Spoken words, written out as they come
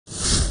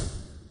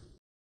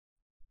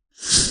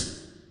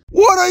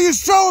What are you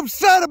so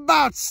upset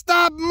about?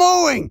 Stop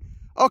mooing,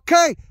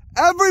 okay?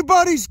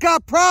 Everybody's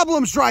got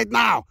problems right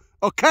now,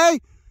 okay?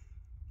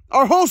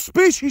 Our whole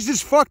species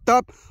is fucked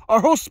up. Our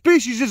whole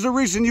species is the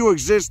reason you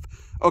exist,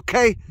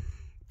 okay?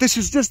 This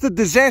is just a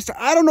disaster.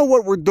 I don't know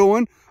what we're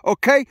doing,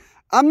 okay?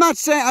 I'm not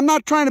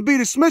trying to be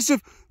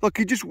dismissive. Look,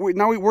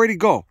 where'd he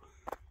go?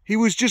 He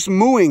was just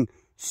mooing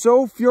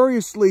so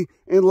furiously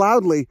and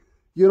loudly,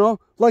 you know,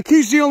 like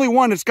he's the only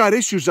one that's got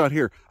issues out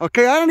here,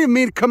 okay? I don't even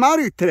mean to come out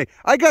here today.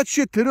 I got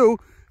shit to do.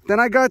 Then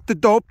I got the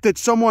dope that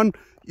someone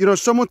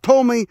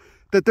told me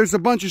that there's a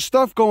bunch of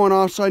stuff going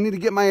on, so I need to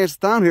get my ass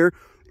down here.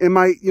 And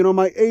my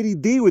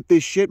ADD with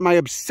this shit, my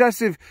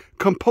obsessive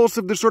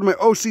compulsive disorder, my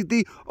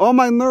OCD, all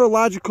my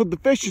neurological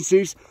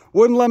deficiencies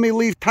wouldn't let me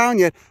leave town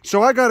yet.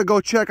 So I got to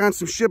go check on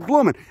some shit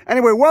blooming.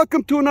 Anyway,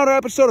 welcome to another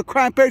episode of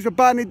Crime Page with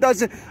Botany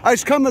Does It. I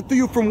just come to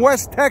you from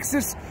West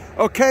Texas,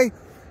 okay?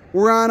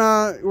 We're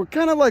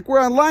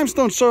on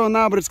limestone soil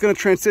now, but it's going to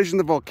transition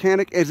to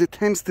volcanic as it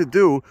tends to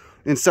do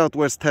in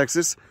Southwest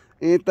Texas.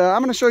 And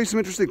I'm going to show you some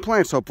interesting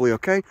plants, hopefully,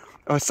 okay?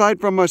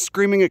 Aside from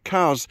screaming at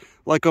cows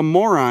like a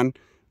moron,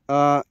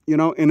 in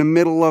the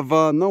middle of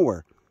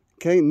nowhere,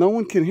 okay? No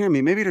one can hear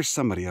me. Maybe there's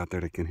somebody out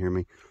there that can hear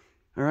me,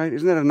 all right?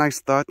 Isn't that a nice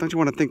thought? Don't you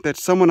want to think that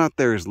someone out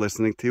there is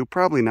listening to you?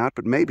 Probably not,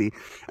 but maybe.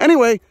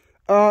 Anyway,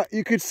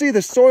 you can see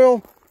the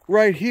soil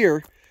right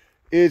here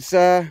is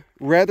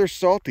rather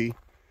salty,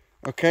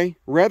 okay?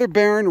 Rather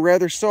barren,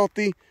 rather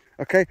salty,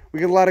 okay? We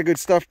got a lot of good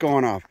stuff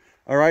going on,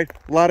 all right?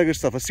 A lot of good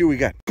stuff. Let's see what we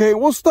got. Okay,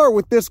 we'll start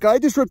with this guy. I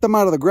just ripped them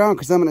out of the ground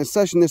because I'm going to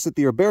session this at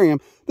the herbarium.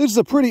 This is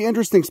a pretty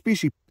interesting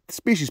species,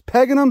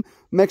 Peganum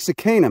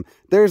mexicanum.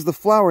 There's the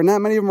flower.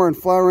 Not many of them are in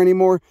flower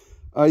anymore.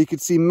 You can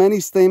see many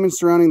stamens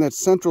surrounding that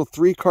central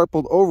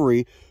three-carpelled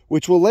ovary,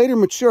 which will later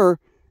mature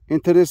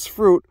into this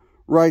fruit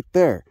right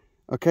there.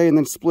 Okay, and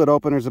then split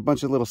open. There's a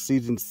bunch of little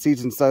seeds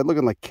inside,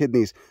 looking like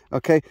kidneys.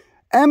 Okay,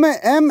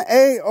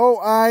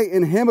 MAOI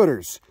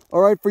inhibitors.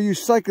 All right, for you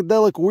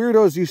psychedelic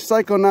weirdos, you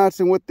psychonauts,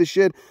 and what the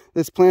shit.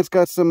 This plant's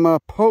got some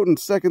potent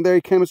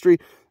secondary chemistry.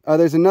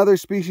 There's another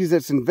species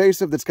that's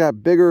invasive that's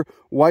got bigger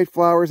white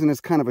flowers and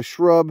is kind of a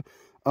shrub.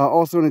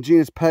 Also in the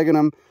genus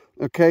Peganum.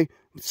 Okay,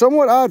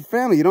 somewhat odd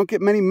family. You don't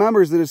get many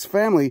members of this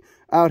family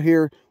out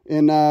here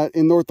in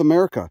North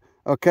America.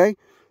 Okay,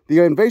 the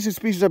invasive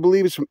species I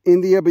believe is from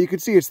India, but you can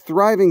see it's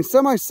thriving,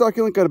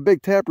 semi-succulent, got a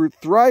big taproot,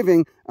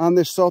 thriving on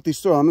this salty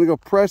soil. I'm gonna go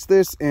press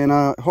this, and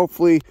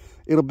hopefully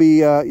it'll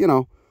be a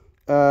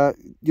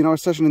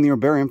session in the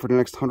herbarium for the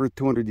next 100,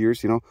 200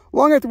 years.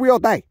 Long after we all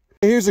die.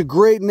 Here's a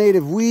great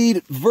native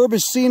weed,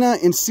 Verbicina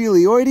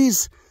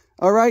Neoloydia.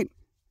 All right,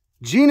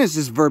 genus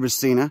is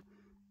Verbicina,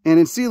 and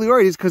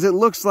Neoloydia because it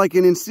looks like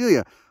an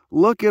Encilia.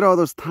 Look at all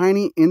those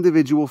tiny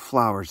individual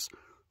flowers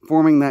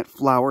forming that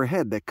flower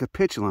head, that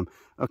capitulum.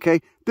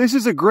 Okay, this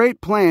is a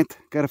great plant.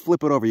 Got to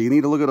flip it over. You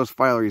need to look at those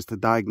phylaries to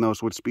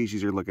diagnose what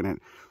species you're looking at.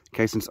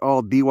 Okay, since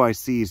all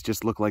DYCs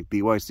just look like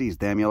DYCs,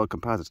 damn yellow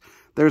composites.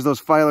 There's those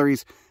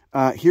phylaries.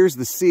 Here's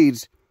the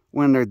seeds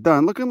when they're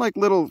done, looking like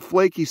little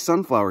flaky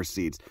sunflower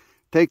seeds.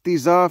 Take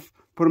these off,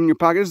 put them in your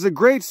pocket. This is a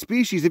great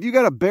species. If you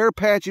got a bare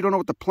patch, you don't know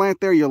what to plant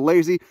there, you're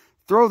lazy,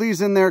 throw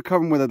these in there,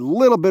 cover them with a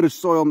little bit of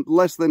soil,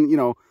 less than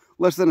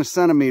a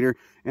centimeter,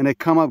 and they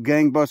come up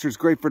gangbusters.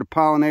 Great for the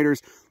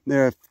pollinators.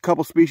 There are a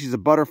couple species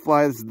of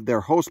butterflies, their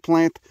host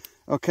plant,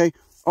 okay?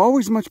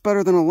 Always much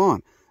better than a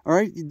lawn, all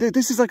right?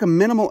 This is like a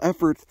minimal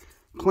effort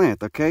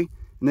plant, okay?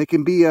 And they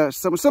can be,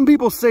 some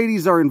people say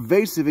these are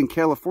invasive in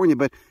California,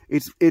 but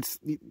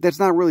that's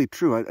not really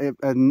true.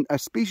 A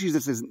species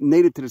that's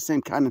native to the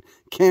same continent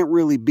can't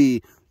really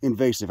be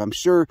invasive. I'm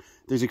sure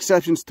there's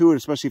exceptions to it,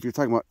 especially if you're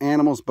talking about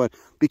animals, but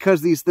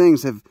because these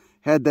things have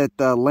had that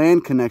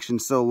land connection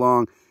so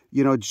long,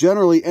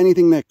 generally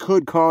anything that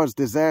could cause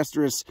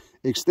disastrous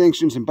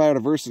extinctions and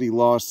biodiversity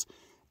loss,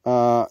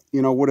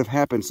 would have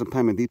happened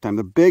sometime in deep time.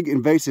 The big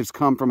invasives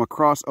come from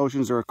across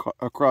oceans or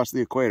across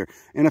the equator.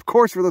 And of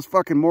course, for those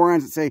fucking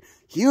morons that say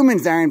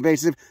humans are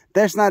invasive,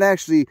 that's not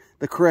actually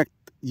the correct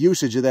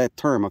usage of that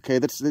term, okay?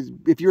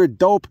 If you're a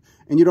dope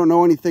and you don't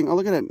know anything, oh,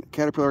 look at that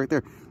caterpillar right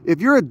there. If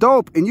you're a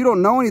dope and you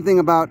don't know anything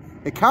about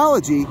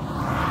ecology,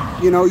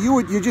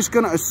 you're just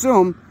going to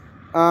assume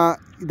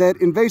that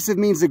invasive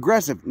means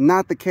aggressive.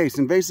 Not the case.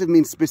 Invasive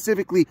means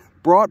specifically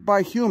brought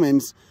by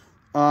humans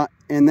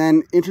and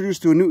then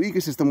introduced to a new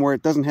ecosystem where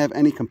it doesn't have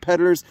any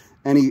competitors,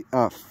 any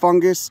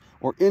fungus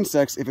or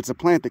insects, if it's a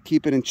plant, that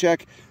keep it in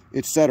check,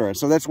 etc.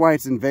 So that's why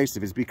it's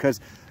invasive, is because,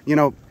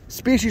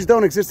 species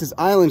don't exist as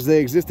islands,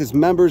 they exist as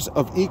members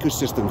of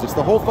ecosystems. It's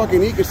the whole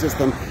fucking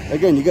ecosystem.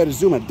 Again, you got to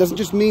zoom in. It doesn't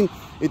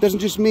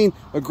just mean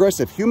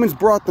aggressive. Humans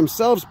brought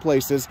themselves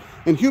places,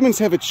 and humans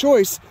have a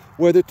choice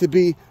whether to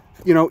be,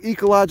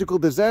 ecological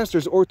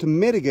disasters or to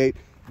mitigate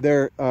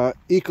their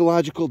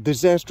ecological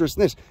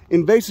disastrousness.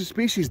 Invasive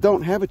species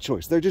don't have a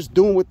choice. They're just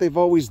doing what they've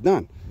always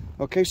done.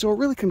 Okay, so it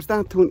really comes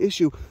down to an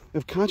issue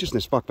of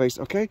consciousness, fuckface,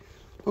 okay?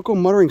 Don't go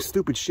muttering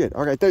stupid shit.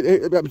 All right,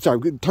 I'm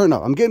sorry, turn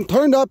up. I'm getting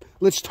turned up.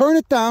 Let's turn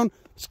it down.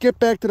 Let's get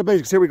back to the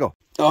basics. Here we go.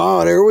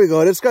 Oh, there we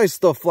go. This guy's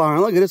still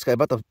flowering. Look at this guy,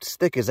 about to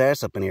stick his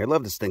ass up in here. I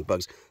love the stink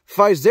bugs.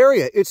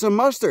 Physaria, it's a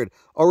mustard,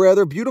 a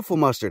rather beautiful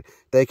mustard.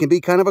 They can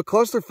be kind of a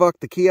clusterfuck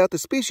to key out the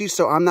species,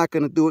 so I'm not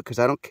going to do it because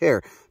I don't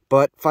care.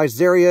 But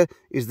Physaria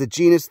is the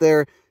genus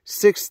there.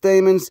 6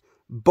 stamens,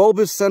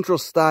 bulbous central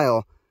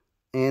style,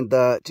 and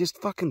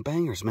just fucking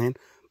bangers, man.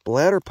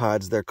 Bladder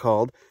pods, they're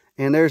called.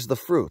 And there's the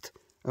fruit,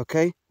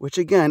 okay? Which,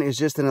 again, is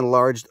just an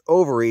enlarged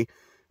ovary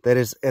that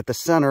is at the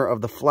center of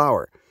the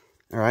flower,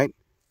 all right?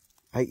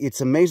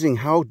 It's amazing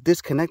how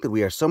disconnected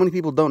we are. So many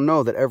people don't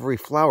know that every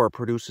flower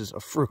produces a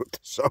fruit.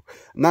 So,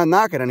 I'm not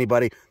knocking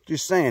anybody.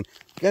 Just saying,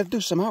 you got to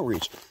do some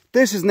outreach.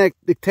 This is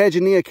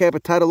Nyctaginia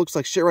capitata. Looks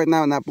like shit right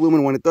now, not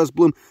blooming. When it does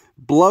bloom,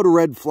 blood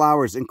red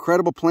flowers.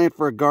 Incredible plant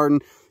for a garden.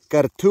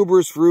 Got a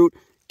tuberous fruit.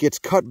 Gets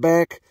cut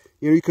back.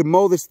 You know, you could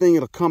mow this thing.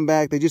 It'll come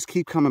back. They just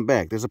keep coming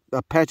back. There's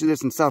a patch of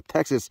this in South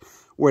Texas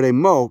where they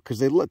mow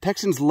because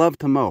Texans love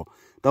to mow.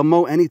 They'll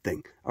mow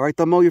anything. All right?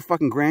 They'll mow your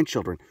fucking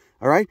grandchildren.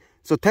 All right?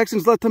 So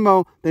Texans love to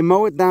mow. They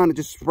mow it down. It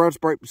just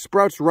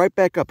sprouts right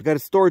back up. You got a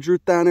storage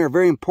root down there. A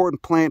very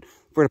important plant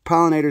for the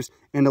pollinators.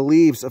 And the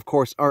leaves, of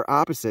course, are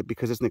opposite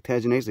because it's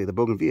Nyctaginaceae, the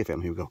bougainvillea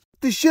family. Here we go.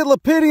 What the shit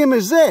lepidium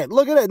is that?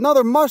 Look at that.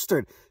 Another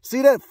mustard.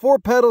 See that? 4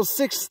 petals,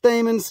 6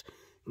 stamens.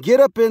 Get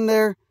up in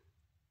there.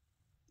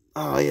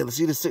 Oh, yeah.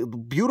 See this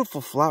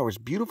beautiful flowers.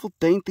 Beautiful,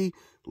 dainty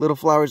little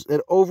flowers.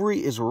 That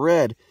ovary is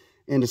red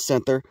in the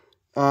center.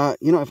 You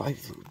know,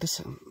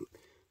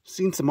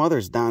 seen some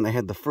others down that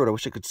had the fruit. I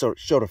wish I could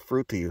show the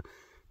fruit to you.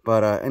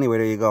 But anyway,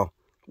 there you go.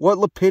 What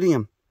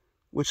lepidium?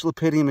 Which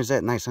lepidium is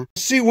that? Nice, huh?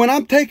 See, when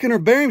I'm taking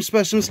herbarium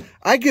specimens,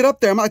 I get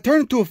up there. I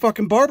turn into a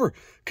fucking barber.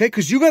 Okay?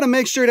 Because you got to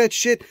make sure that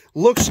shit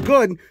looks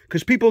good.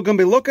 Because people are going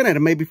to be looking at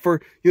it maybe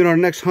for, you know, the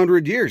next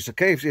 100 years.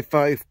 Okay? If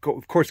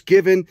of course,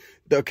 given,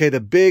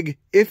 the big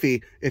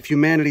iffy, if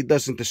humanity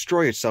doesn't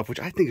destroy itself, which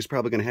I think is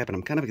probably going to happen.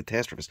 I'm kind of a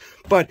catastrophist.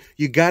 But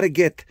you got to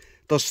get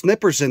those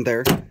snippers in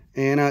there.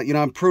 And, you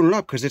know, I'm pruning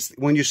up because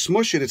when you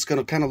smush it, it's going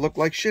to kind of look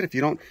like shit. If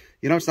you don't,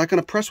 you know, it's not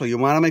going to press well. You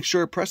want to make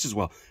sure it presses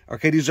well.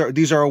 Okay,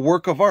 these are a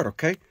work of art,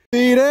 okay?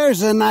 See,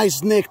 there's a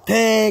nice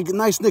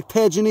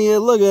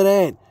Nyctaginia. Look at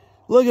that.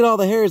 Look at all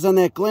the hairs on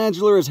that.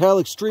 Glandular as hell,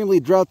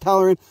 extremely drought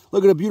tolerant.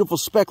 Look at the beautiful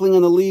speckling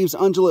on the leaves,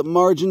 undulate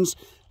margins,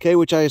 okay,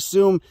 which I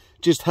assume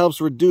just helps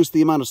reduce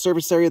the amount of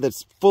surface area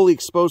that's fully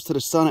exposed to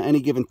the sun at any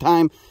given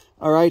time.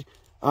 All right?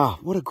 Ah,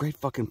 what a great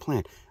fucking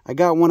plant. I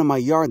got one in my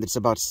yard that's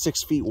about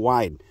 6 feet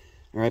wide.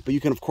 All right, but you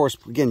can, of course,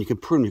 again, you can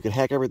prune, you can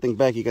hack everything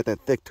back. You got that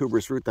thick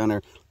tuberous root down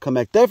there. Come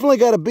back. Definitely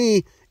got to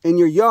be in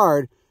your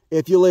yard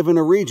if you live in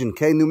a region,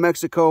 okay? New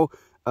Mexico,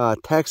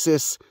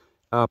 Texas,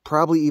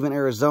 probably even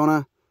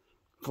Arizona.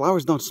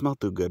 Flowers don't smell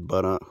too good,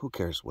 but who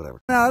cares?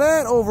 Whatever. Now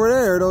that over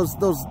there, those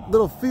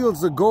little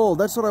fields of gold,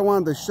 that's what I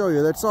wanted to show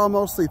you. That's all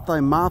mostly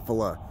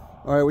Thymophylla,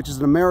 all right, which is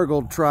the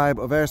marigold tribe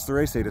of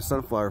Asteraceae, the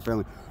sunflower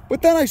family.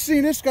 But then I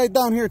seen this guy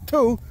down here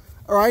too,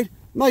 all right?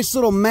 Nice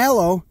little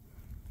mallow.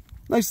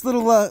 Nice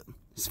little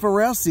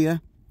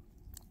Sphaerosia.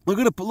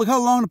 Look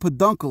how long the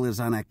peduncle is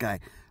on that guy.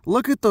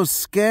 Look at those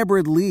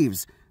scabbard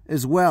leaves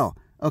as well.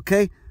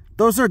 Okay,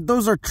 those are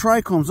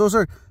trichomes. Those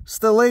are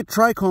stellate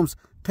trichomes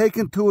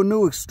taken to a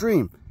new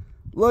extreme.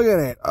 Look at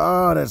it.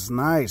 Oh, that's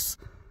nice.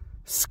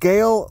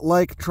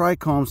 Scale-like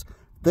trichomes.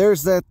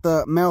 There's that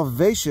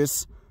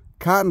malvaceous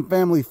cotton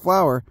family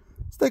flower.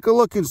 Let's take a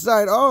look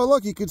inside. Oh,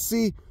 look, you can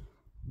see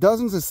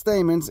dozens of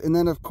stamens, and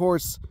then of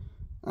course,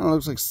 I don't know, it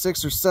looks like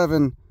 6 or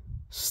 7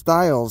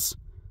 styles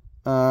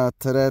to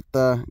that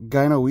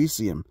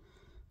gynoecium.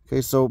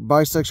 Okay, so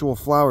bisexual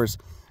flowers.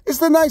 It's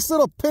the nice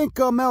little pink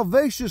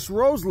malvaceous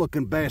rose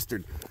looking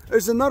bastard.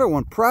 There's another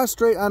one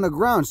prostrate on the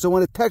ground, so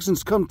when the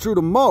Texans come through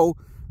to mow,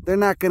 they're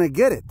not gonna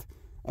get it.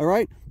 All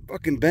right,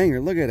 fucking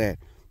banger. Look at that.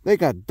 They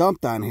got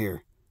dumped on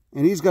here,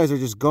 and these guys are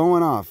just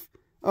going off.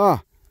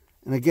 Ah,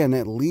 and again,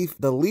 that leaf,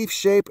 the leaf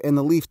shape and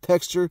the leaf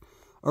texture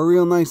are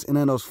real nice, and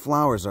then those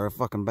flowers are a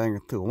fucking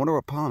banger too. I wonder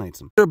what pollinates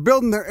them. They're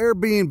building their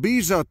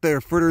Airbnbs out there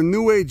for their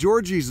new age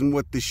orgies and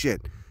what the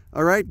shit.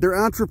 All right, they're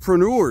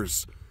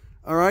entrepreneurs.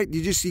 All right,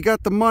 you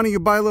got the money, you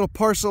buy a little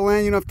parcel of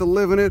land, you don't have to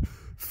live in it,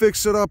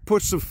 fix it up,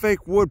 put some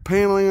fake wood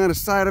paneling on the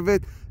side of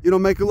it, you know,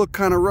 make it look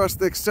kind of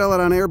rustic, sell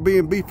it on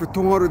Airbnb for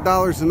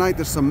 $200 a night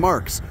to some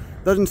marks.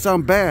 Doesn't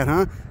sound bad,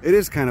 huh? It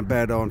is kind of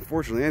bad though,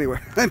 unfortunately. Anyway,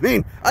 I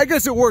mean, I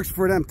guess it works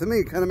for them. To me,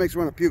 it kind of makes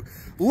me want to puke.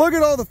 Look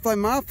at all the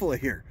Thymophylla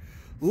here.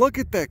 Look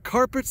at that.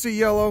 Carpets of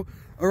yellow.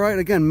 All right,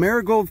 again,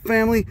 marigold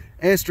family,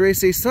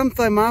 Asteraceae. Some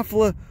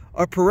Thymophylla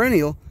are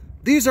perennial.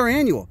 These are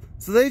annual.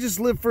 So they just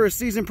live for a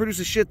season, produce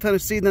a shit ton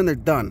of seed, and then they're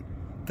done.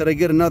 Till they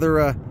get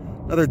another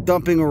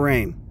dumping of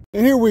rain.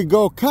 And here we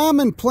go.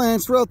 Common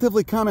plants,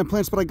 relatively common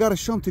plants, but I got to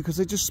show them to you because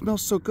they just smell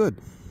so good.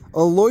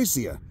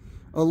 Aloysia.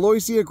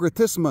 Aloysia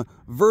gratissima,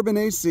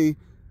 Verbenaceae,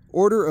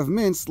 order of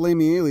mints,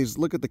 Lamiales.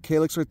 Look at the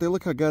calyx right there.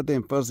 Look how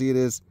goddamn fuzzy it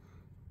is.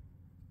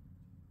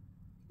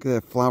 Look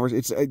at that flowers.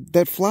 It's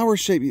that flower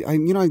shape.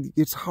 You know,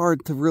 it's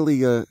hard to really,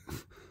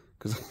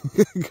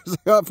 because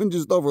I often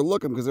just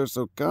overlook them because they're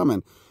so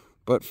common.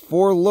 But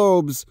 4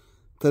 lobes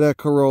to that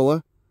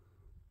corolla,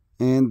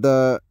 and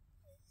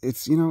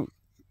it's, you know,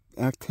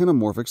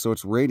 actinomorphic, so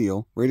it's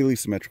radially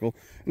symmetrical.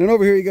 And then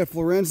over here you got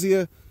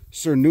Florentia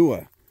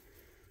cernua,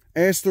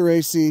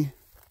 Asteraceae,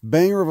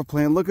 banger of a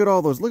plant. Look at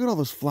all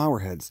those flower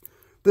heads.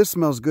 This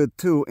smells good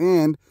too,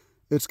 and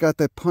it's got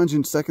that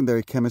pungent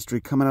secondary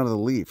chemistry coming out of the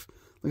leaf.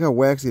 Look how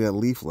waxy that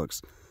leaf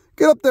looks.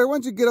 Get up there. Why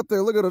don't you get up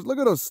there? Look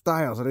at those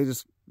styles. They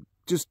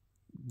just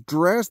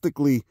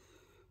drastically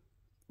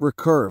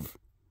recurve.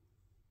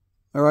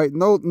 All right,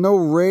 no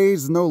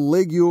rays, no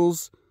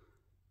ligules,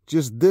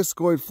 just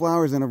discoid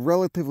flowers and a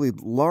relatively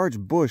large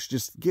bush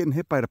just getting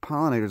hit by the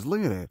pollinators.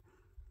 Look at that.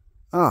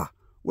 Ah,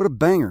 what a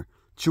banger.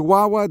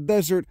 Chihuahua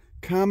Desert,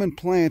 common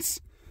plants.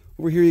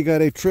 Over here you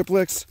got a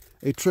triplex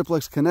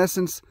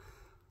canescens.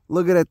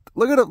 Look at it.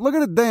 Look at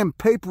the damn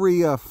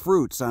papery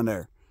fruits on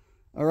there.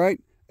 All right,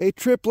 a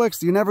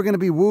triplex. You're never going to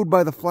be wooed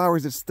by the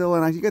flowers. It's still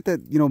in. You got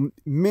that, you know,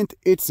 mint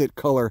itsit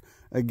color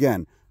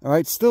again. All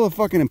right, still a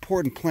fucking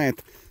important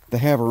plant to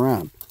have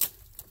around.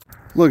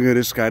 Look at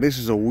this guy. This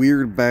is a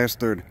weird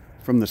bastard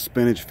from the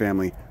spinach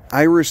family.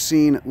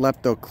 Irisine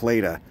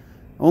leptoclada.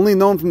 Only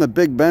known from the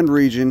Big Bend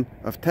region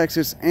of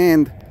Texas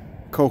and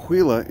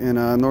Coahuila in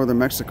northern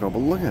Mexico. But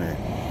look at it.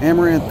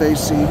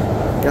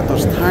 Amaranthaceae. Got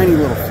those tiny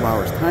little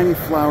flowers. Tiny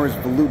flowers,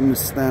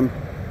 volutinous stem.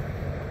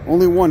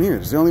 Only one here.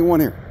 It's the only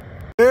one here.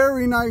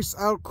 Very nice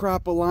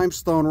outcrop of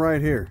limestone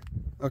right here.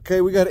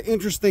 Okay, we got an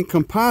interesting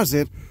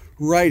composite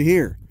right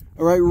here.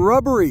 All right,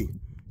 rubbery.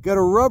 Got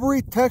a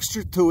rubbery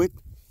texture to it.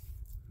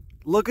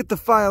 Look at the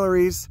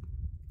phyllaries.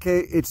 Okay,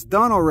 it's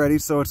done already,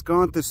 so it's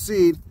gone to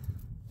seed.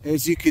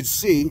 As you can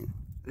see,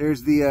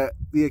 there's the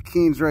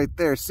achenes right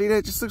there. See that?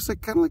 It just looks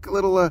like kind of like a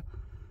little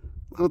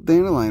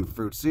dandelion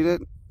fruit. See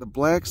that? The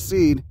black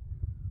seed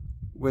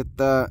with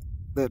that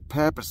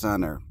pappus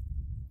on there.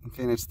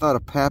 Okay, and it's thought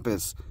of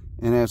pappus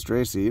and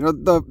Asteraceae. You know,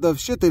 the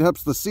shit that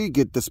helps the seed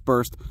get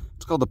dispersed,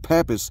 it's called the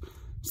pappus.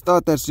 It's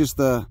thought that's just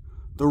the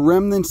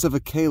remnants of a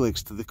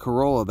calyx to the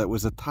corolla that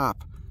was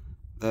atop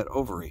that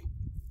ovary.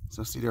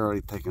 So see, they're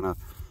already taken off.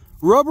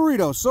 Rubbery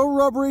though, so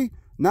rubbery,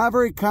 not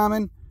very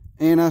common,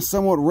 and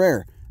somewhat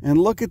rare. And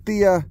look at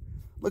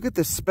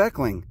the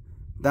speckling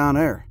down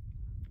there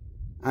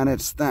on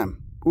its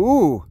stem.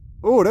 Ooh,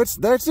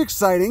 that's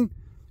exciting.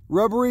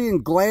 Rubbery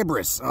and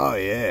glabrous. Oh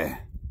yeah.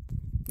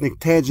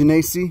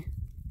 Nyctaginaceae,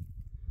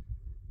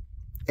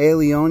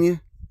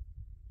 Aleonia.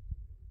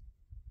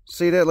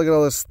 See that? Look at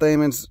all the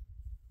stamens.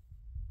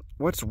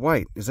 What's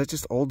white? Is that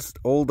just old?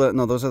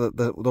 No, those are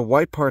the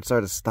white parts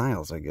are the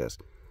styles, I guess.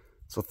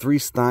 So 3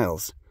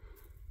 styles.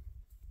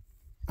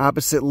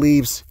 Opposite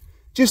leaves.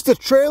 Just a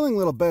trailing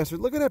little bastard.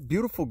 Look at that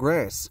beautiful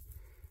grass.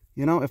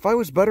 You know, if I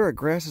was better at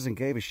grasses and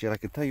gave a shit, I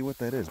could tell you what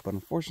that is. But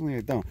unfortunately,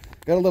 I don't.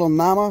 Got a little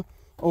nama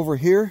over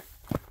here.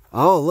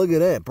 Oh, look at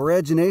that.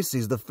 Boraginaceae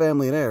is the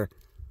family there.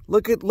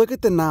 Look at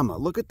the nama.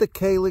 Look at the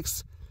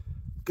calyx.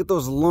 Look at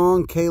those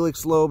long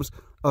calyx lobes.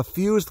 A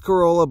fused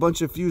corolla, a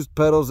bunch of fused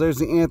petals. There's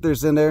the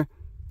anthers in there.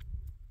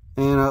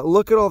 And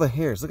look at all the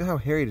hairs. Look at how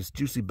hairy this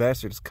juicy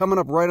bastard is. Coming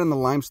up right on the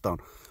limestone.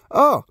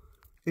 Oh,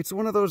 it's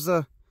one of those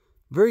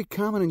very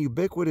common and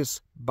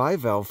ubiquitous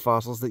bivalve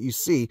fossils that you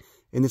see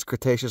in this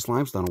Cretaceous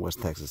limestone in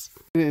West Texas.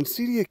 And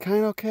see the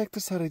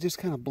echinocactus, how they just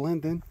kind of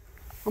blend in?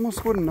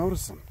 Almost wouldn't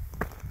notice them.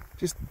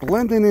 Just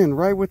blending in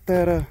right with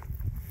that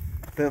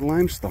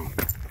limestone.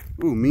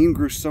 Ooh, mean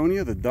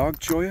Grussonia, the dog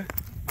choya.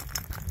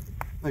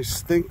 Nice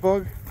stink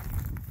bug.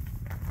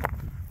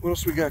 What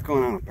else we got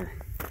going on up there?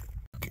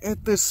 Look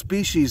at this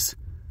species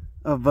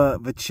of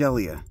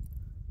Vachellia,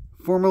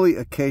 formerly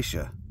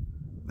acacia.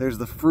 There's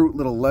the fruit,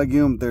 little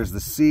legume. There's the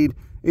seed.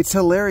 It's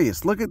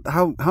hilarious. Look at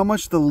how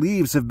much the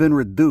leaves have been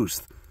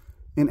reduced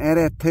in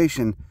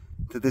adaptation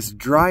to this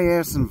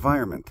dry-ass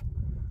environment.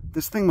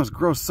 This thing must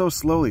grow so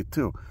slowly,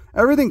 too.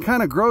 Everything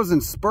kind of grows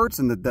in spurts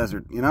in the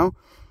desert, you know?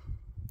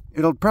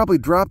 It'll probably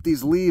drop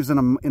these leaves in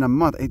a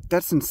month.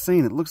 That's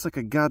insane. It looks like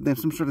a goddamn,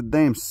 some sort of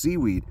damn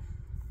seaweed.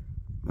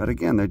 But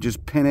again, they're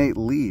just pinnate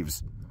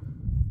leaves.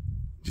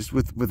 Just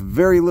with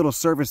very little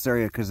surface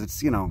area because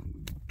it's, you know,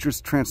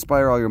 just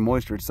transpire all your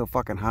moisture. It's so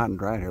fucking hot and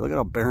dry here. Look at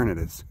how barren it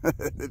is.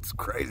 It's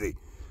crazy.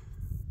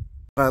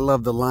 I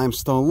love the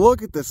limestone.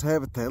 Look at this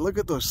habitat. Look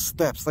at those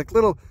steps. Like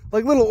little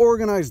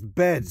organized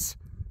beds.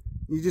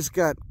 You just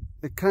got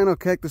the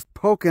echinocactus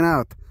poking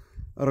out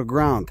of the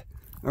ground.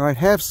 All right,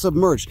 half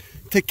submerged.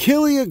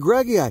 Techilia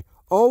greggii.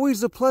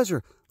 Always a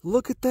pleasure.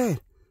 Look at that.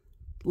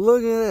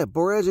 Look at that.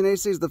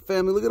 Boraginaceae is the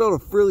family. Look at all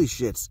the frilly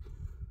shits.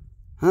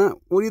 Huh?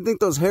 What do you think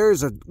those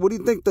hairs are? What do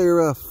you think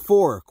they're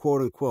for,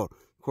 quote unquote?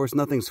 Of course,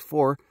 nothing's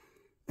for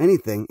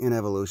anything in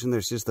evolution.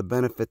 There's just the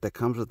benefit that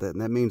comes with it.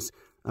 And that means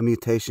a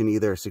mutation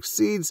either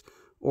succeeds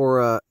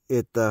or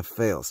it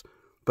fails.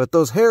 But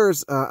those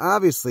hairs,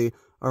 obviously,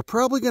 are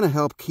probably going to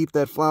help keep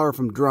that flower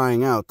from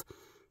drying out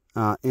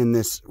in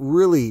this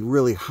really,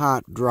 really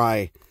hot,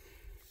 dry.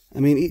 I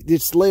mean,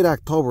 it's late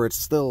October. It's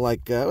still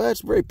like, well,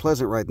 it's very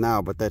pleasant right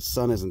now, but that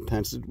sun is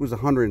intense. It was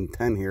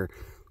 110 here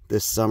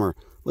this summer.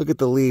 Look at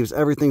the leaves.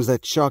 Everything's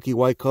that chalky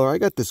white color. I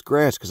got this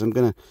grass because I'm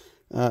going to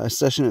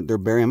accession at their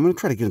berry. I'm going to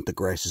try to get into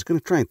grass. Just going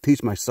to try and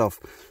teach myself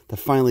to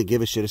finally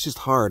give a shit. It's just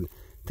hard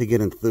to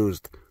get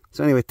enthused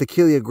So anyway,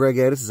 Tequila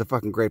greggii, this is a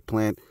fucking great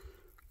plant.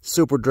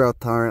 Super drought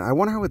tolerant. I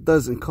wonder how it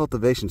does in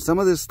cultivation. Some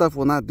of this stuff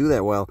will not do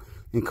that well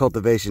in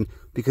cultivation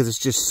because it's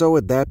just so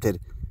adapted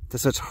to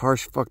such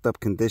harsh, fucked up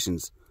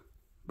conditions.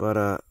 But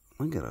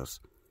look at those.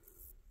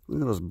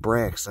 Look at those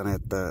bracts on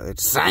it.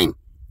 It's sign.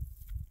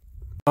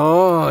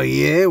 Oh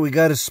yeah, we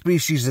got a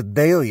species of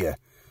Dalea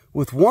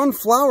with one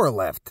flower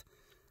left.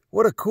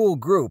 What a cool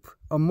group.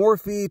 A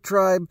Morphae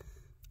tribe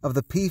of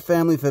the pea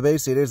family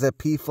Fabaceae. There's that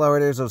pea flower.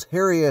 There's those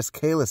hairy-ass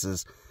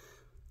calyxes.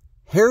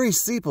 Hairy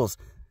sepals.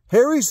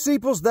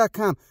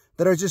 HairySepals.com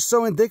that are just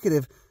so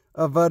indicative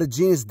of the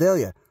genus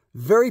Dalea.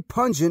 Very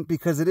pungent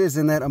because it is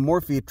in that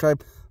Morphae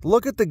tribe.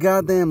 Look at the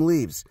goddamn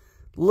leaves.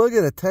 Look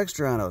at the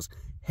texture on those.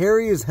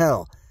 Hairy as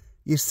hell.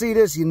 You see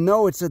this, you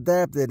know it's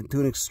adapted to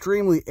an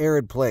extremely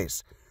arid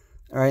place.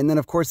 All right, and then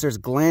of course there's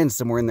glands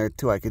somewhere in there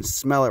too. I can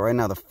smell it right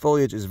now. The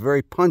foliage is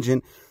very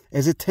pungent,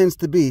 as it tends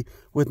to be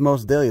with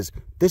most dahlias.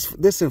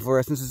 This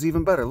inflorescence is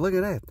even better. Look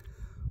at that.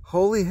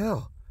 Holy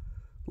hell.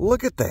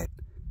 Look at that.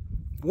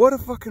 What a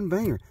fucking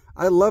banger.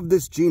 I love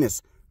this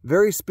genus.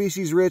 Very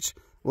species rich.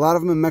 A lot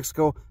of them in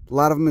Mexico. A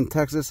lot of them in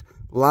Texas.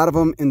 A lot of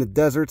them in the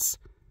deserts.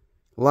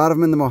 A lot of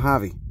them in the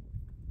Mojave.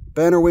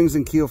 Banner wings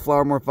and keel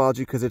flower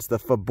morphology because it's the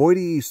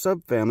Phaboideae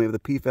subfamily of the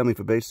pea family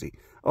Fabaceae.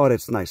 Oh,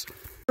 that's nice.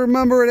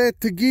 Remember that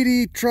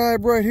Teguidi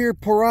tribe right here,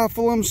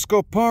 Porphyrum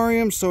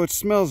scoparium, so it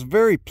smells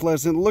very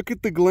pleasant. Look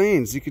at the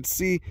glands. You can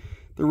see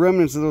the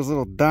remnants of those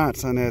little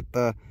dots on that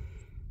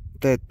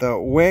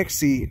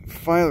waxy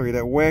phyllary,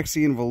 that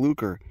waxy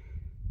involucre.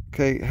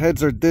 Okay,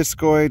 heads are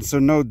discoid, so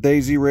no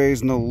daisy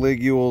rays, no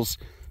ligules.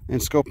 And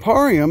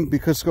scoparium,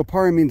 because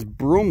scoparium means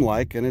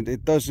broom-like, and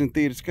it does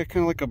indeed, it's got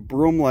kind of like a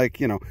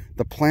broom-like, you know,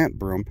 the plant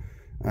broom,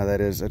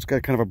 that is. It's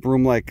got kind of a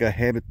broom-like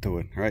habit to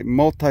it, all right?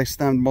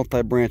 Multi-stemmed,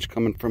 multi-branch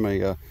coming from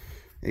a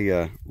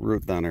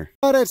root down there.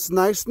 Oh, that's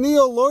nice.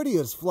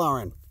 Neoloydia is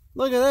flowering.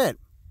 Look at that.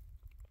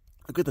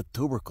 Look at the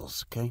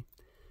tubercles, okay?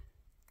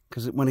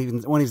 Because when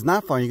he's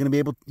not flowering,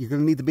 you're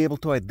gonna need to be able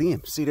to ID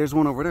him. See, there's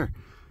one over there.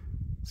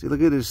 See,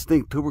 look at the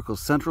distinct tubercles,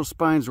 central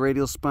spines,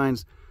 radial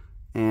spines,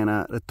 and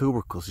the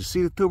tubercles. You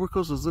see the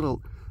tubercles, those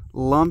little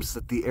lumps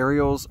that the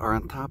areoles are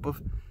on top of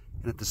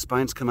and that the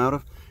spines come out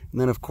of. And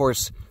then, of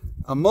course,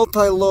 a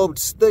multi-lobed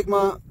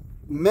stigma,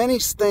 many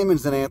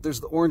stamens and anthers,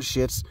 the orange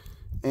shits,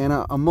 and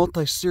a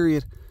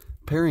multi-serried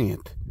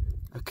perianth.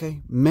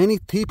 Okay, many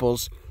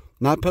tepals,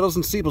 not petals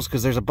and sepals,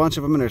 because there's a bunch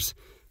of them and there's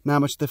not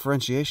much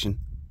differentiation.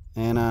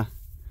 And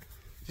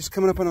just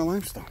coming up on our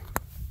limestone.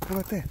 How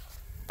about that?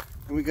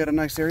 And we got a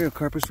nice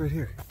Areocarpus right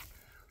here.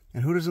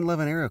 And who doesn't love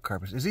an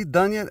Areocarpus? Is he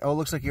done yet? Oh, it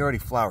looks like he already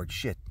flowered.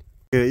 Shit.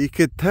 Yeah, you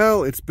could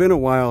tell it's been a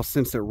while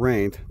since it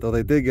rained, though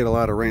they did get a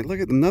lot of rain. Look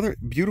at another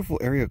beautiful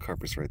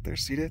Areocarpus right there.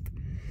 See that?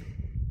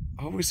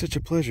 Always such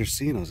a pleasure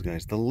seeing those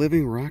guys. The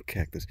living rock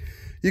cactus.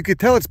 You could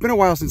tell it's been a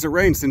while since it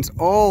rained, since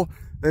all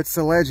that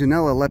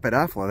Selaginella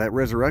lepidophylla, that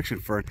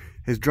resurrection fern,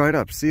 has dried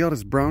up. See all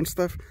this brown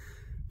stuff?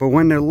 But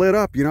when they're lit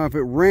up, you know, if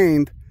it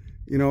rained,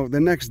 you know, the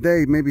next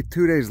day, maybe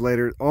 2 days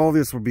later, all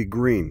this will be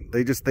green.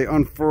 They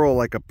unfurl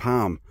like a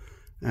palm.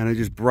 And it's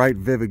just bright,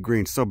 vivid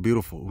green. So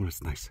beautiful. Oh,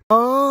 that's nice.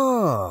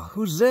 Oh,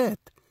 who's that?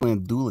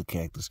 Glandula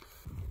cactus.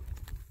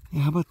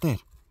 Yeah, how about that?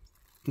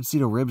 You can see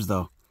the ribs,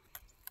 though.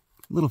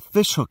 Little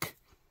fishhook.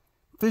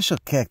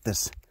 Fishhook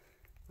cactus.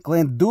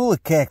 Glandula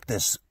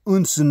cactus.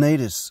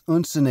 Uncinnatus.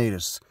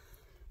 Uncinnatus.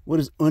 What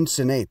is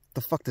uncinate?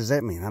 The fuck does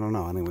that mean? I don't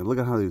know. Anyway, look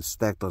at how they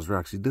stack those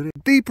rocks. You do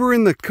that. Deeper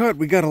in the cut,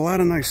 we got a lot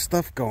of nice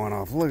stuff going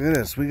off. Look at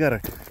this. We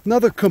got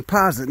another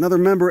composite, another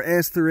member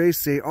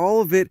Asteraceae.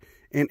 All of it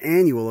an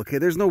annual. Okay,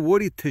 there's no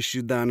woody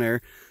tissue down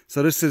there,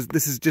 so this is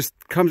just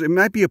comes. It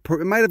might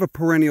have a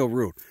perennial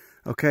root.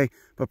 Okay,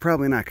 but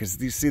probably not,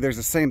 because you see there's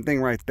the same thing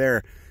right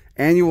there.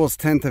 Annuals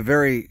tend to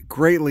vary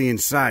greatly in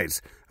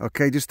size.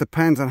 Okay, just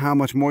depends on how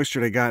much moisture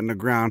they got in the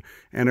ground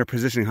and their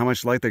positioning, how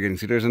much light they're getting.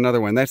 See, there's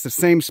another one. That's the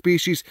same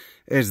species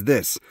as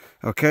this.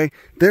 Okay,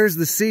 there's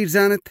the seeds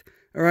on it.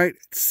 All right,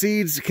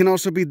 seeds can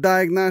also be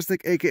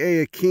diagnostic,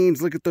 aka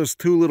achenes. Look at those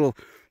two little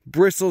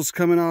bristles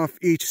coming off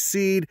each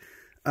seed.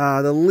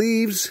 The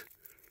leaves,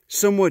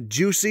 somewhat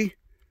juicy.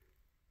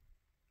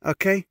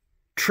 Okay,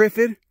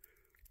 triphid.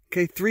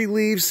 Okay, 3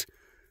 leaves.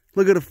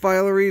 Look at the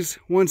phyllaries,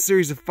 1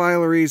 series of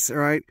phyllaries, all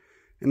right?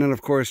 And then,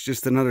 of course,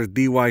 just another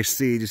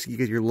DYC. Just you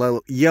get your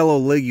yellow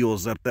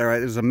ligules up there, right?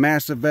 There's a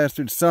massive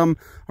bastard. Some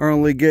are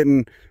only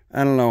getting,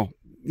 I don't know,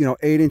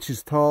 8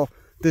 inches tall.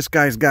 This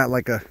guy's got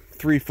like a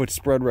 3-foot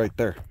spread right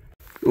there.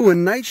 Ooh, a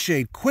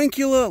nightshade,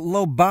 Quincula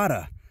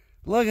lobata.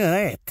 Look at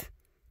that.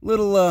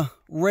 Little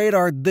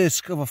radar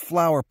disc of a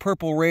flower,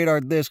 purple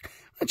radar disc.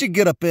 Why don't you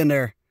get up in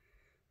there?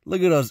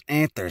 Look at those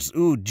anthers.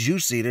 Ooh,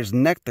 juicy. There's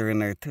nectar in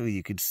there too.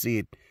 You could see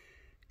it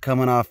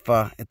coming off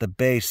at the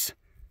base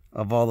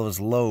of all those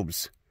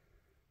lobes.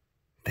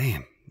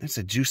 Damn, that's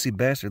a juicy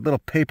bastard. Little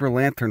paper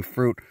lantern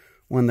fruit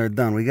when they're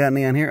done. We got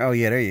any on here? Oh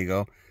yeah, there you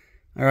go.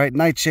 All right,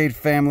 nightshade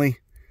family.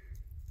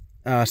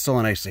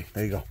 Solanaceae.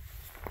 There you go.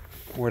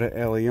 Orda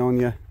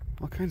Alionia.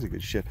 All kinds of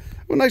good shit.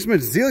 Well, nice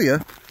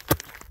Medzelia.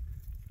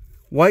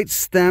 White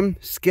stem,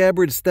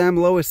 scabbard stem,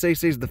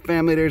 Loasaceae is the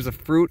family. There's a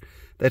fruit.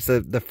 That's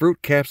the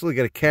fruit capsule. You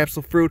got a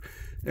capsule fruit.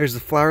 There's the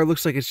flower.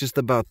 Looks like it's just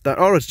about done.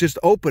 Oh, it's just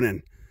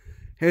opening.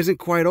 Hasn't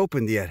quite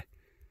opened yet.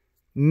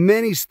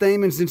 Many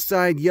stamens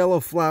inside, yellow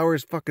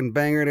flowers. Fucking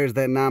banger. There's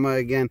that Nama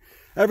again.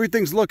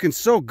 Everything's looking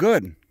so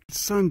good. The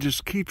sun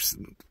just keeps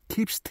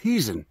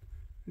teasing.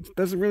 It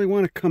doesn't really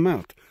want to come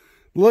out.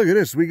 Look at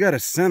this. We got a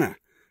Senna.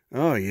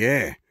 Oh,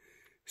 yeah.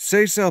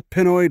 Sessile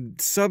pinoid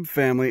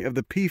subfamily of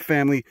the pea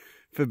family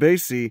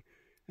Fabaceae.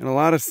 And a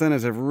lot of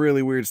Sennas have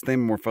really weird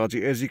stamen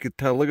morphology. As you can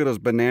tell, look at those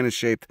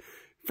banana-shaped.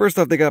 First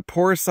off, they got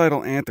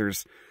porocidal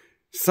anthers.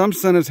 Some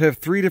Sennas have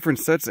 3 different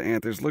sets of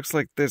anthers. Looks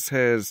like this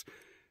has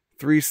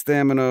 3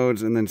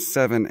 staminodes and then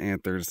 7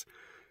 anthers.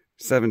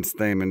 7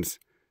 stamens.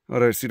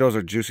 Oh, see, those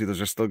are juicy.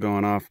 Those are still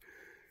going off.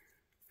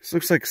 This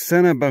looks like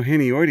Senna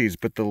bohanioides,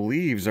 but the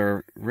leaves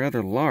are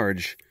rather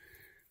large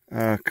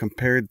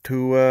compared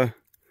to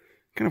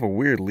kind of a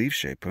weird leaf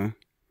shape, huh?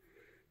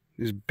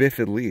 These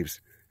bifid leaves.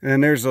 And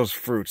then there's those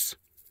fruits.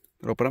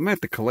 But I'm going to have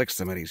to collect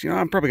some of these. You know,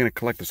 I'm probably going to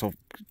collect this whole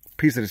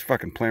piece of this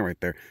fucking plant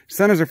right there.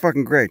 Sennas are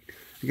fucking great.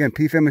 Again,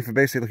 pea family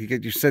Fabaceae. Look, you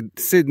get your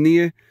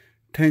Sidnea,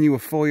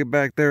 Tenuifolia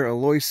back there,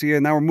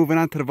 Aloysia. Now we're moving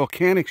on to the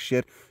volcanic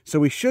shit. So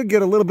we should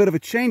get a little bit of a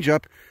change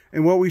up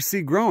in what we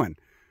see growing.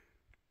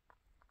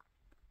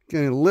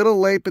 Getting a little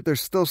late, but there's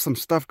still some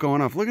stuff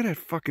going off. Look at that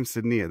fucking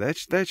Sidnea.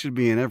 That should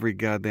be in every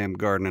goddamn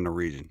garden in the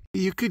region.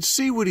 You could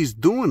see what he's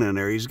doing in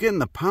there. He's getting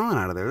the pollen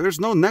out of there. There's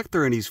no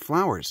nectar in these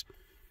flowers.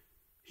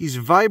 He's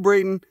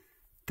vibrating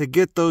to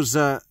get those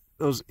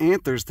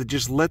anthers to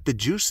just let the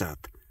juice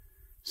out.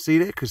 See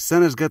that? Because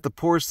Senna's got the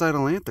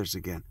porocidal anthers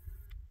again.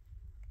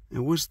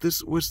 And what's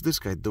this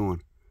guy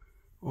doing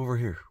over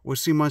here?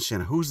 What's he munching?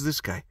 Who's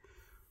this guy?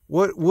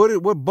 What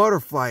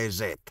butterfly is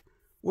that?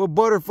 What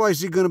butterfly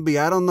is he going to be?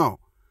 I don't know.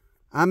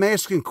 I'm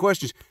asking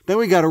questions. Then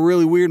we got a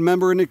really weird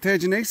member of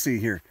Nyctaginaceae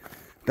here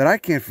that I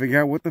can't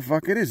figure out what the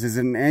fuck it is. Is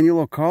it an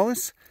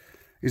annulocaulus?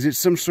 Is it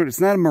some sort? It's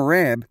not a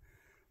marab.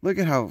 Look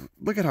at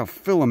how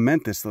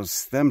filamentous those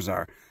stems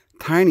are.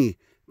 Tiny,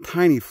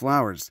 tiny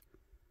flowers.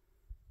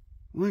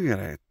 Look at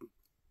it.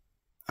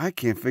 I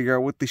can't figure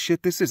out what the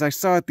shit this is. I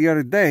saw it the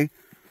other day.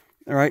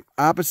 All right,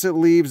 opposite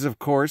leaves, of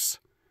course.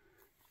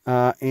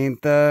 And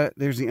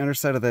there's the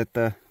underside of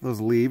that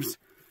those leaves.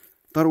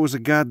 Thought it was a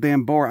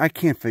goddamn borer. I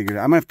can't figure it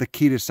out. I'm going to have to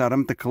key this out. I'm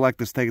going to have to collect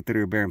this, take it to the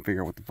herbarium, and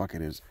figure out what the fuck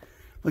it is.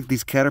 Look at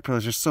these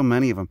caterpillars. There's so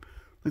many of them.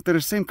 Look, they're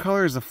the same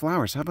color as the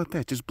flowers. How about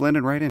that? Just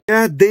blended right in.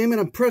 God damn it,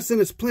 I'm pressing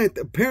this plant.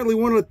 Apparently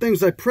one of the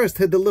things I pressed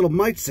had the little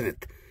mites in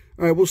it.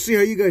 All right, we'll see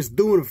how you guys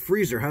do in a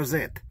freezer. How's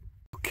that?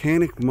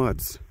 Volcanic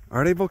muds.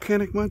 Are they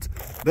volcanic muds?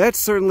 That's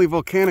certainly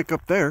volcanic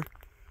up there.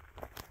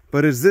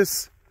 But is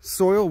this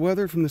soil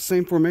weathered from the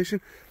same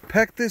formation?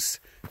 Pectus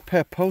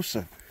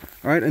peposa.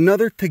 All right,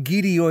 another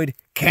Tegidioid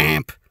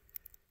camp.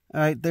 All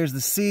right, there's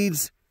the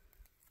seeds.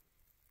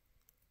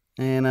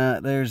 And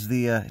there's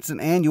the, it's an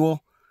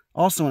annual.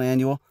 Also an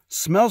annual.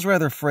 Smells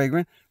rather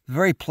fragrant.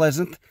 Very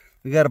pleasant.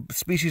 We got a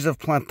species of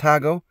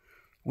Plantago,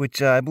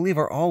 which I believe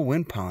are all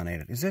wind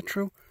pollinated. Is that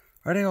true?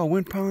 Are they all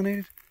wind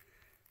pollinated?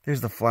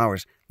 There's the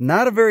flowers.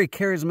 Not a very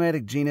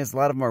charismatic genus. A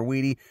lot of them are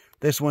weedy.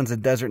 This one's a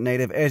desert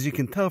native. As you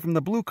can tell from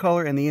the blue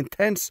color and the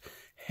intense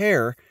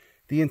hair,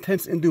 the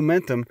intense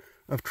indumentum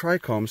of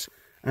trichomes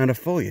on the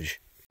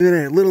foliage. Look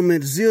at that little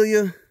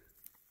Mentzelia.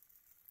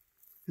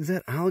 Is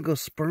that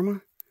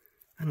oligosperma?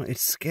 I don't know.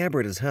 It's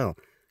scabbard as hell.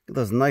 Look at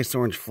those nice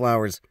orange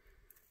flowers.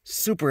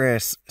 Super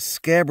ass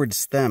scabbard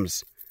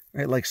stems.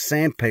 Right, like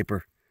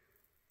sandpaper.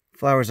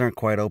 Flowers aren't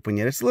quite open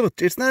yet.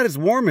 It's not as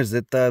warm as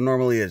it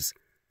normally is.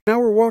 Now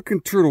we're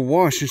walking through the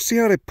wash. You see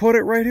how they put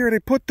it right here? They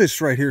put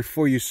this right here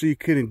for you so you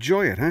can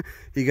enjoy it, huh?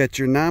 You got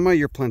your Nama,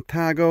 your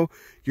Plantago,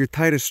 your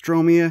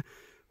Tidestromia,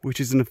 which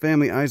is in the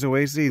family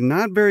Isoaceae.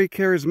 Not very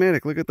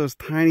charismatic. Look at those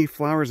tiny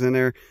flowers in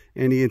there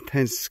and the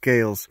intense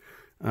scales.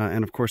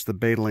 And of course the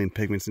betalain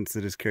pigment, since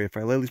it is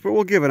Caryophyllales. But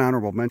we'll give an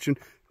honorable mention.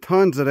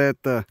 Tons of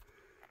that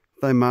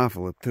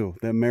Thymophylla too,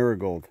 that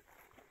marigold.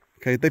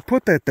 Okay, they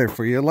put that there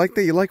for you. You like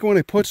that? You like it when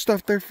they put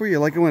stuff there for you? You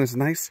like it when it's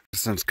nice? The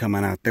sun's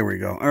coming out. There we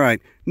go. All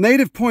right.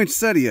 Native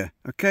poinsettia,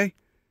 okay?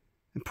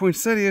 And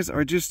poinsettias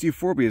are just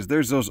euphorbias.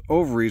 There's those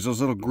ovaries,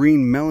 those little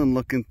green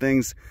melon-looking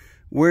things.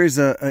 Where's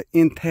a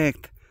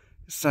intact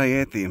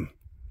cyathium?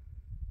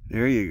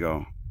 There you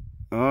go.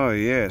 Oh,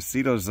 yeah.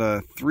 See those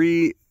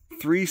three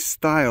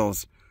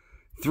styles.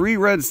 3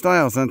 red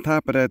styles on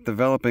top of that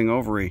developing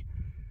ovary.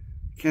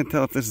 Can't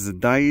tell if this is a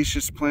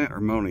dioecious plant or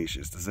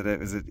monoecious.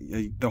 Is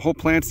it the whole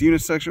plant's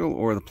unisexual,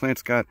 or the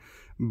plant's got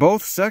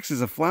both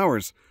sexes of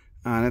flowers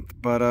on it?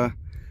 But I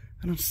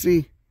don't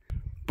see.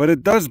 But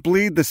it does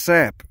bleed the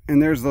sap,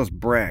 and there's those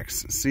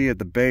bracts. See at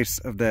the base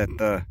of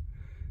that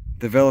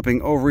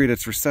developing ovary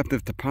that's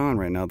receptive to pollen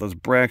right now. Those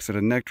bracts are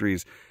the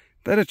nectaries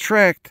that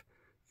attract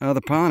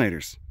the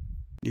pollinators.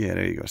 Yeah,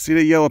 there you go. See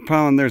the yellow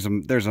pollen? There's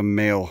a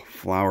male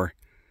flower.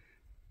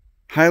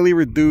 Highly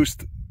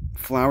reduced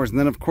flowers, and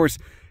then of course,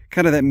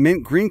 kind of that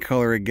mint green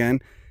color again.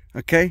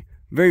 Okay,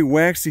 very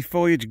waxy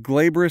foliage,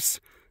 glabrous,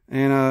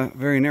 and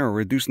very narrow,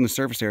 reducing the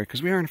surface area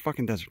because we are in a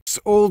fucking desert. This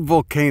old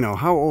volcano.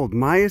 How old?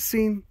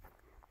 Miocene?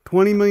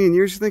 20 million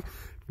years, you think?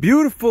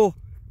 Beautiful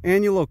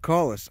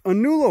annulocaulus,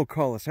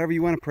 annulocaulus, however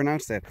you want to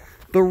pronounce that.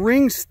 The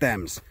ring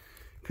stems,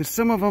 because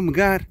some of them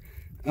got,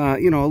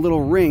 you know, a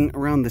little ring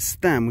around the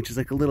stem, which is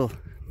like a little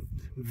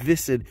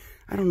viscid.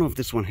 I don't know if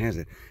this one has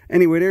it.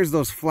 Anyway, there's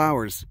those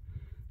flowers.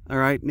 All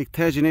right,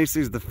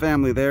 Nyctaginaceae, the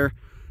family there.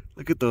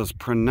 Look at those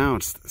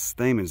pronounced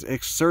stamens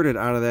exerted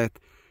out of that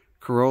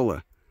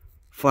corolla.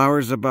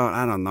 Flowers about,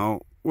 I don't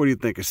know, what do you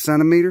think, a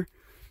centimeter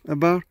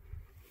about?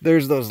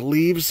 There's those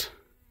leaves.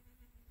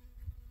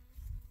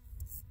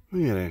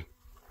 Look at that.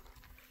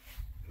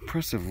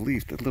 Impressive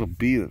leaf, that little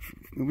bee.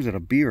 Was it a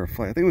bee or a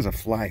fly? I think it was a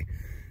fly.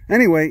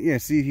 Anyway, yeah,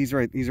 see, he's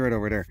right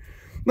over there.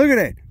 Look at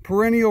that,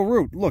 perennial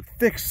root. Look,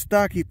 thick,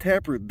 stocky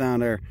taproot down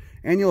there.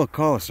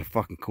 Annulocaulus are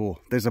fucking cool.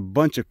 There's a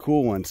bunch of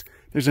cool ones.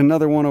 There's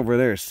another one over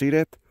there, see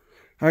that?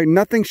 All right,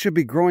 nothing should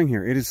be growing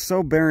here. It is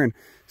so barren,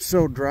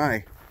 so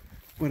dry.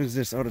 What is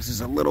this? Oh, this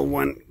is a little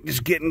one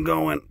just getting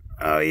going.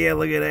 Oh yeah,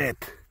 look at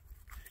that.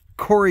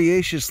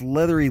 Coriaceous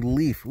leathery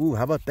leaf. Ooh,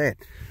 how about that?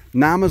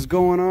 Nama's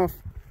going off.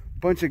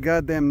 Bunch of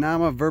goddamn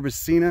Nama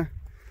verbicina.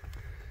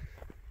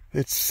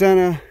 It's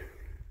Senna.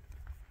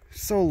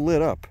 So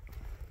lit up.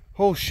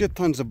 Whole shit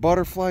tons of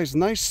butterflies.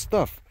 Nice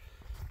stuff.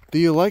 Do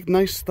you like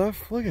nice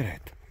stuff? Look at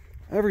it.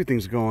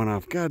 Everything's going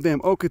off.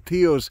 Goddamn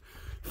Ocotillo's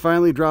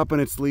finally dropping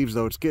its leaves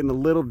though. It's getting a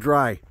little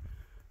dry.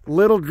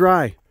 Little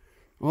dry.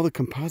 All the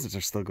composites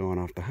are still going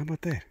off though. How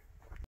about that?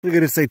 Look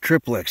at it say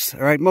triplex.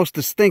 All right, most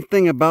distinct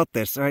thing about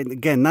this. All right,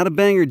 again, not a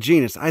banger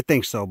genus. I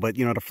think so, but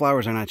you know, the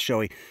flowers are not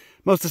showy.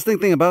 Most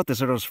distinct thing about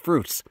this are those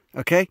fruits.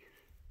 Okay?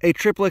 A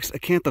triplex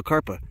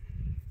acanthocarpa.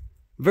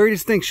 Very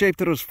distinct shape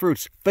to those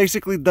fruits.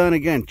 Basically done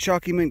again.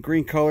 Chalky mint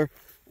green color.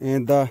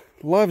 And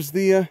loves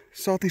the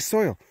salty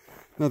soil.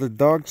 Another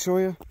dog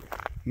choya.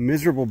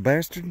 Miserable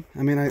bastard.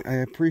 I mean, I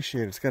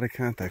appreciate it. It's got a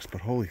context,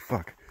 but holy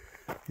fuck.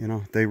 You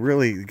know, they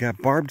really got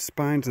barbed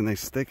spines and they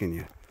stick in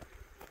you.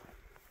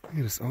 Look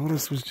at this. All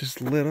this was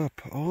just lit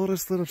up. All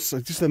this lit up.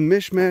 Just a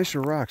mishmash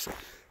of rocks.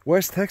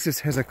 West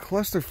Texas has a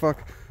clusterfuck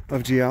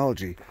of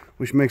geology,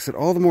 which makes it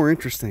all the more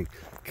interesting.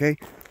 Okay?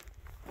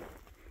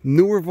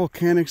 Newer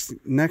volcanics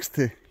next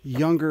to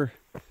younger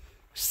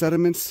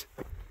sediments.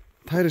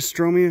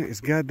 Tidestromia is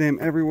goddamn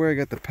everywhere. I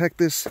got the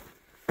pectus.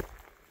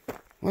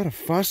 A lot of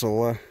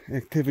fossil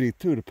activity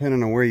too,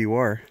 depending on where you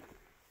are.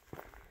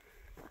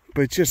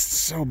 But just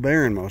so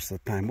barren most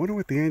of the time. Wonder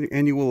what the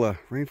annual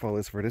rainfall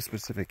is for this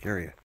specific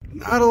area.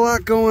 Not a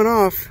lot going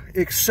off,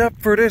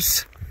 except for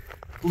this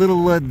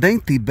little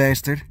dainty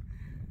bastard.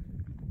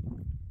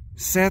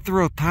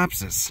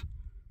 Psathyrotopsis.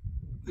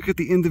 Look at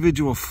the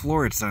individual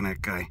florets on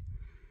that guy.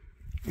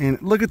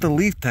 And look at the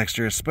leaf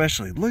texture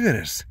especially. Look at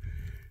this.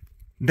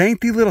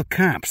 Dainty little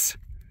comps.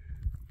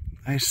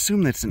 I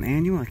assume that's an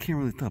annual. I can't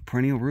really tell.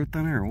 Perennial root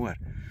on it or what.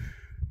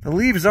 The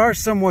leaves are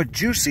somewhat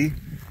juicy.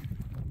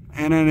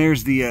 And then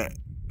there's the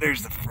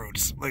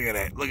fruits. Look at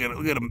that. Look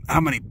at them.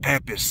 How many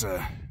pappus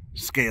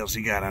scales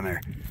he got on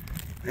there.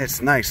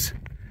 That's nice.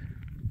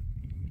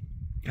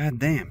 God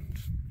damn.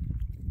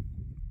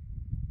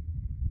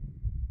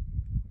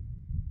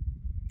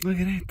 Look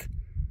at it.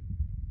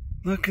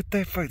 Look at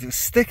that fucking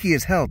sticky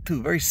as hell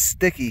too. Very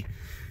sticky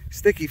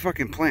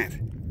fucking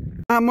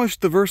plant. Not much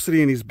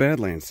diversity in these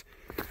badlands.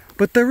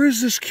 But there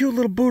is this cute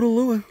little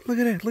Bouteloua. Look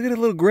at that. Look at that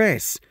little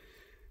grass.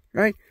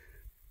 Right?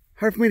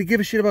 Hard for me to give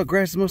a shit about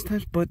grasses most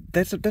times, but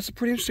that's a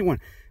pretty interesting one.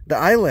 The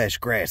eyelash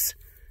grass.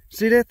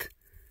 See that?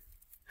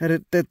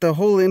 That the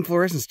whole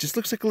inflorescence just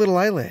looks like a little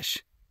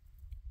eyelash.